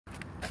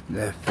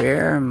The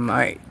fair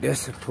might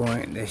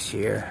disappoint this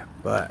year,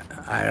 but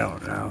I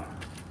don't know.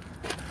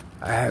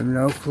 I have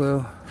no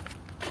clue.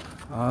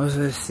 All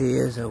I see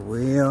is a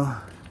wheel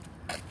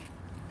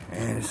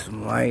and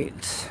some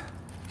lights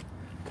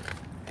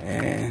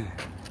and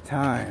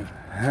time.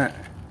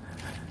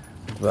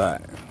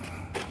 But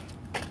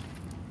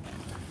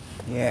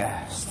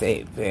yeah,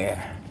 State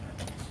Fair.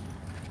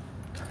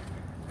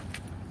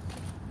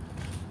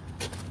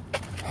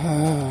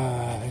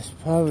 It's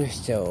probably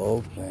still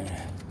open.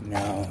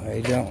 No,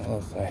 it don't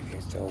look like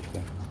it's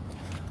open.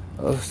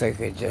 It looks like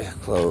it just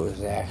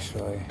closed,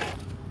 actually.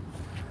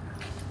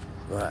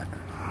 But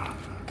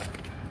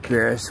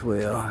Ferris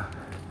wheel.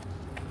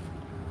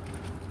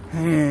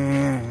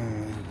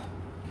 And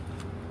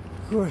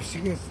of course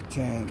you get the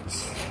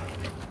tents.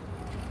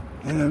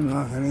 And I'm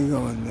not gonna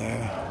go in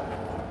there.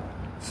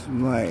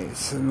 Some lights,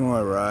 some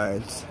more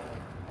rides.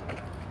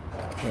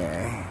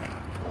 Okay.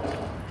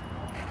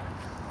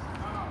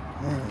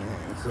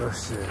 And of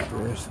course the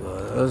Ferris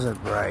wheel. Those are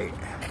bright.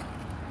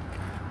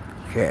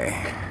 Okay.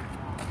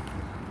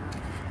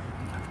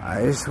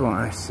 I just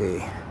want to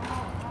see.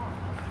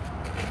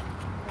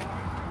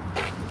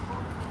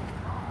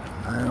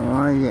 I don't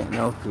want to get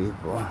no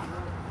people.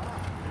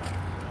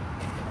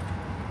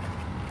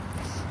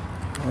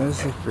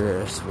 There's a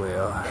Ferris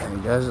wheel.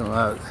 It doesn't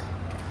look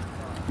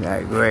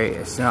that great.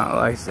 It's not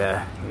like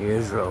the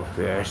usual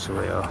Ferris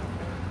wheel.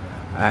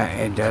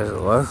 It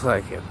doesn't look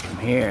like it from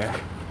here.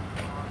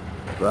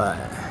 But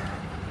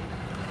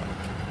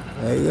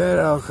they got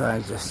all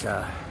kinds of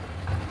stuff.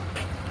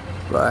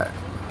 But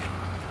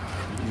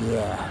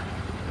yeah.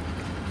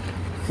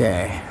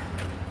 Okay.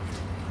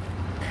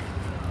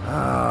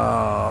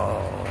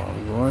 Oh,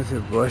 I'm going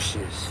through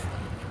bushes.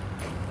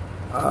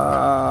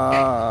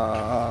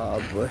 Oh,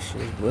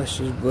 bushes.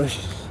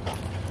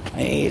 I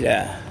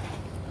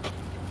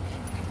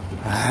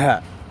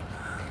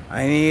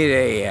need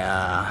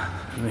a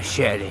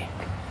machete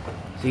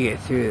to get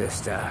through this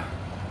stuff.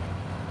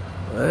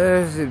 Well,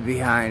 there's the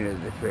behind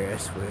of the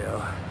Ferris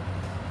wheel.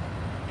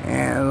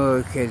 And the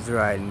little kid's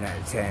riding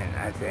that tent,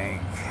 I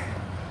think.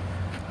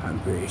 I'm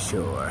pretty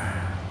sure.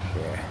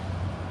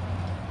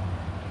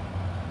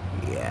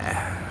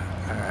 Yeah.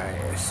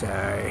 Alright,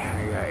 sorry,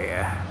 I got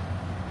ya.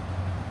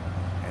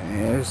 And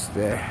there's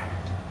the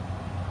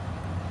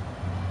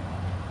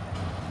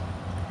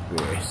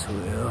Ferris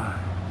wheel.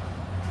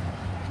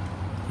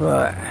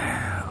 But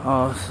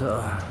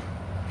also,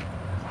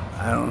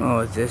 I don't know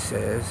what this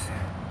is.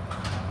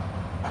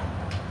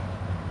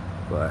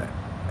 But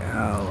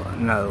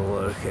another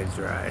little kid's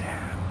ride.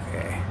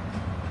 Okay.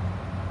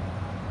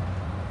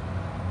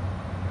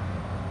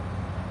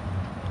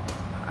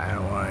 I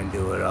don't want to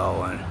do it all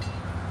one.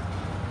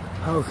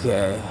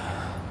 Okay.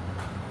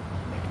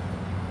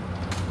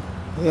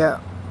 Yeah.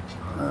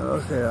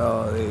 Look at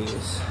all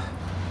these.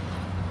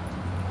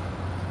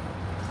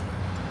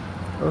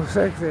 Looks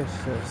like they're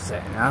still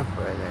setting up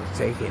or they're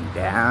taken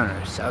down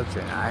or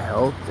something. I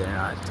hope they're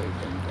not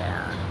taken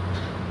down.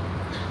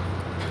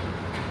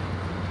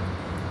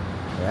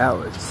 That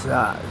would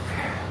suck.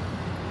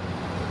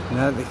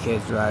 Another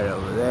kid's right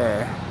over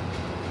there.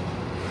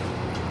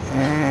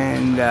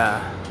 And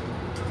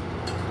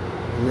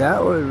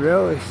that would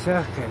really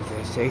suck if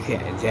they're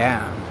taking it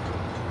down.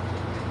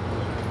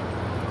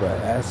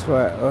 But that's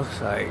what it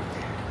looks like.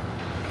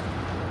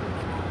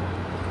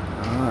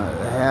 Oh,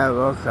 they have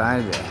all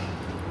kinds of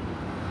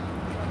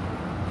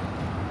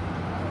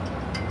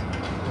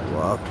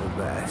waffle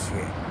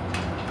basket.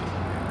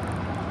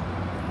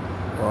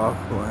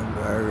 Waffle and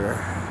burger.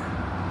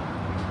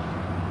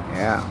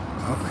 Yeah,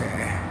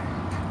 okay.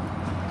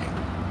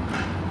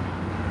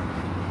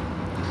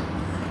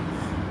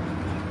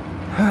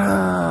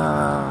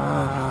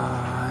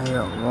 I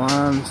don't want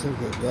them to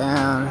get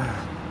down,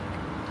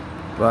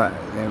 but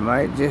they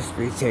might just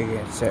be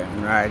taking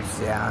certain rides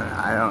down.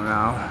 I don't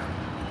know.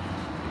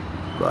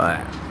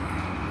 But,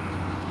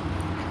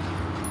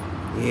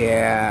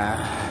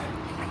 yeah.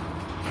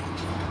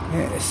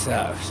 It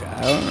sucks.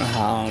 I don't know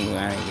how I'm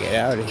gonna get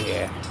out of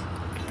here.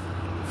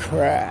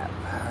 Crap.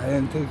 I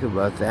didn't think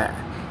about that.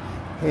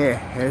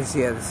 Here's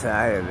the other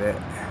side of it.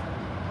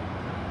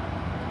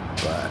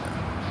 But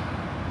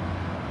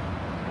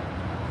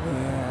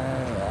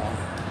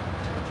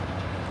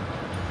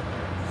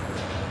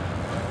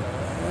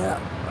yeah.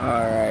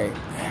 Alright.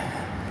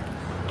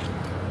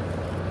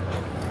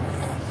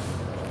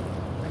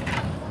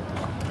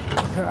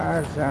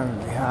 Cars coming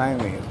behind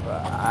me,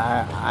 but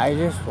I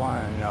just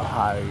want to know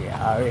how to get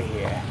out of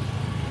here.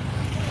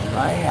 I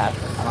might have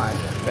to find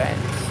a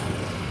fence.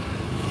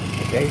 I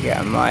think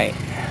I might.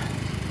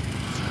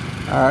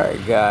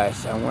 Alright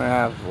guys, I'm gonna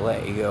have to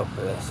let you go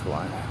for this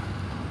one.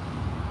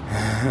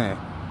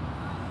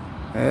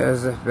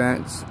 There's the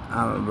fence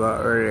I'm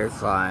about ready to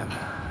climb.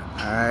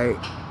 Alright?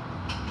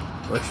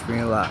 Wish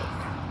me luck.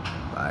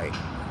 Bye.